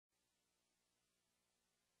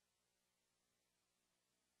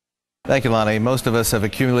Thank you, Lonnie. Most of us have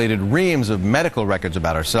accumulated reams of medical records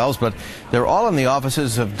about ourselves, but they're all in the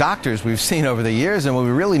offices of doctors we've seen over the years, and when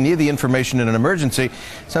we really need the information in an emergency,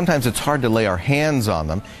 sometimes it's hard to lay our hands on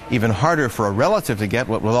them. Even harder for a relative to get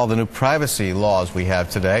what with all the new privacy laws we have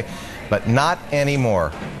today, but not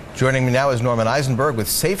anymore. Joining me now is Norman Eisenberg with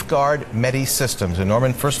Safeguard Medi-Systems. And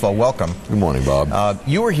Norman, first of all, welcome. Good morning, Bob.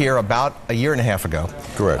 You were here about a year and a half ago.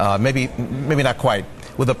 Correct. Maybe not quite.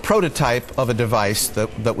 With a prototype of a device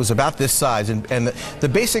that was about this size. And the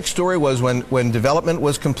basic story was when development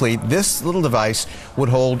was complete, this little device would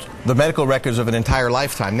hold the medical records of an entire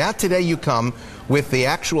lifetime. Now today you come with the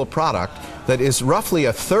actual product that is roughly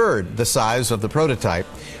a third the size of the prototype.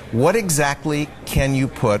 What exactly can you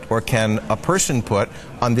put, or can a person put,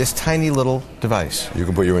 on this tiny little device? You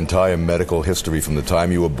can put your entire medical history from the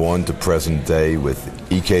time you were born to present day with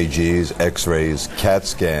EKGs, X-rays, CAT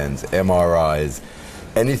scans, MRIs,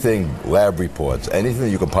 anything, lab reports, anything that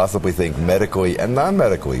you could possibly think medically and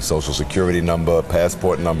non-medically, social security number,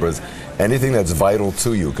 passport numbers, anything that's vital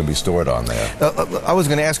to you can be stored on there. I was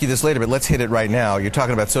going to ask you this later, but let's hit it right now. You're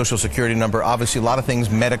talking about social security number. Obviously, a lot of things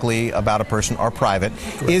medically about a person are private.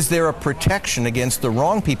 Correct. Is there a protection against the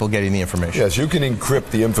wrong people getting the information? Yes, you can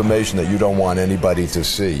encrypt the information that you don't want anybody to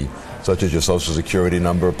see, such as your social security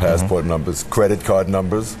number, passport numbers, credit card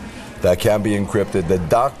numbers. That can be encrypted. The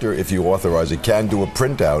doctor, if you authorize it, can do a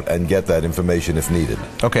printout and get that information if needed.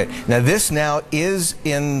 Okay. Now, this now is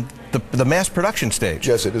in the mass production stage.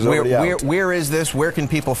 Yes, it is already out. Where is this? Where can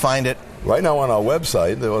people find it? Right now on our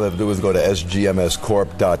website, all they have to do is go to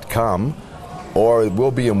sgmscorp.com, or it will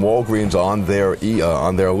be in Walgreens on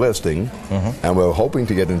their listing, and we're hoping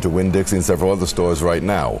to get into Winn-Dixie and several other stores right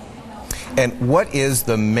now. And what is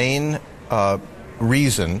the main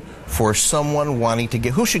reason for someone wanting to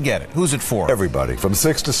get? Who should get it? Who's it for? Everybody. From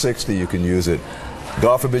 6 to 60 you can use it.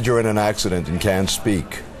 God forbid you're in an accident and can't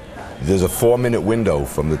speak. There's a 4-minute window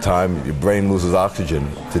from the time your brain loses oxygen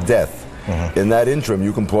to death. In that interim,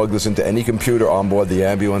 you can plug this into any computer on board the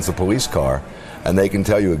ambulance or police car, and they can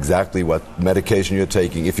tell you exactly what medication you're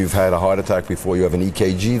taking. If you've had a heart attack before, you have an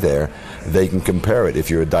EKG there, they can compare it. If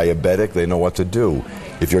you're a diabetic, they know what to do.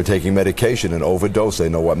 If you're taking medication and overdose, they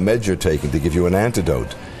know what meds you're taking to give you an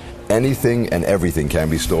antidote. Anything and everything can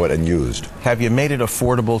be stored and used. Have you made it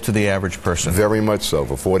affordable to the average person? Very much so.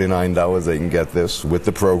 For $49 they can get this with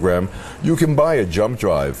the program. You can buy a jump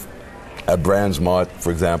drive at BrandsMart,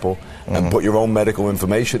 for example, and put your own medical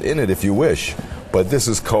information in it if you wish. But this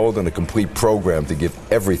is called in a complete program to give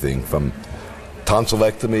everything from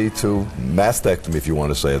tonsillectomy to mastectomy, if you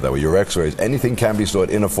want to say it that way, your X-rays. Anything can be stored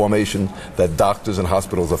in a formation that doctors and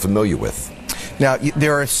hospitals are familiar with. Now,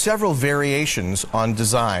 there are several variations on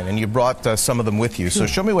design, and you brought some of them with you. So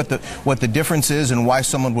show me what the difference is and why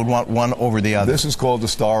someone would want one over the other. This is called the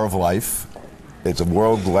Star of Life. It's a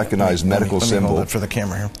world-recognized medical symbol. Hold it for the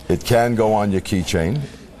camera here. It can go on your keychain.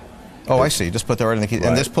 Oh, I see. Just put that right in the key. Right.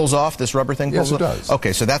 And this pulls off? This rubber thing pulls off? Yes, it does.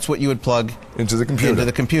 Okay, so that's what you would plug into the computer. Into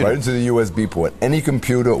the computer. Right into the USB port. Any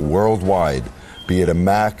computer worldwide, be it a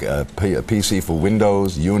Mac, a PC for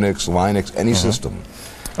Windows, Unix, Linux, any system.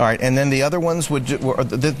 All right, and then the other ones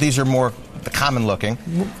these are more common looking.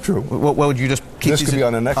 True. What would you just keep? This could be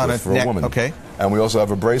on a necklace for a woman. Okay. And we also have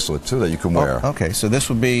a bracelet too that you can wear. Okay, so this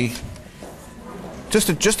would be just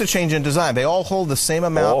a change in design. They all hold the same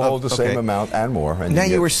amount. All hold the same amount and more. And now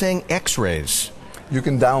you were saying X-rays. You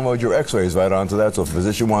can download your X-rays right onto that. So if a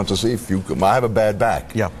physician wants to see if you, I have a bad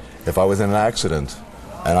back. Yeah. If I was in an accident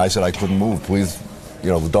and I said I couldn't move, please,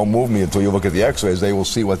 don't move me until you look at the X-rays. They will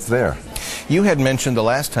see what's there. You had mentioned the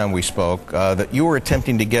last time we spoke that you were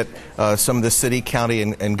attempting to get some of the city, county,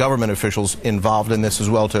 and government officials involved in this as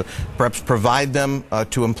well to perhaps provide them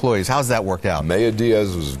to employees. How's that worked out? Mayor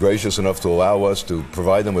Diaz was gracious enough to allow us to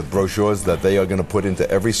provide them with brochures that they are going to put into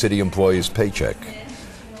every city employee's paycheck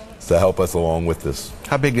to help us along with this.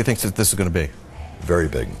 How big do you think that this is going to be? Very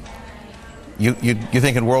big. You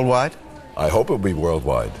thinking worldwide? I hope it will be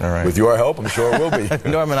worldwide. All right. With your help, I'm sure it will be.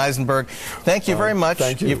 Norman Eisenberg, thank you very much.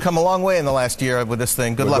 Thank you. You've come a long way in the last year with this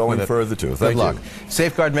thing. Good luck with it. We're going further, too. Good luck.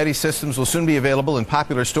 Safeguard Medi-Systems will soon be available in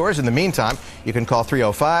popular stores. In the meantime, you can call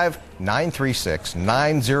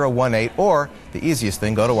 305-936-9018, or the easiest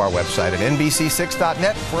thing, go to our website at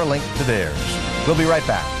NBC6.net for a link to theirs. We'll be right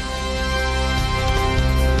back.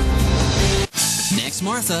 Next,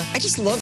 Martha. I just love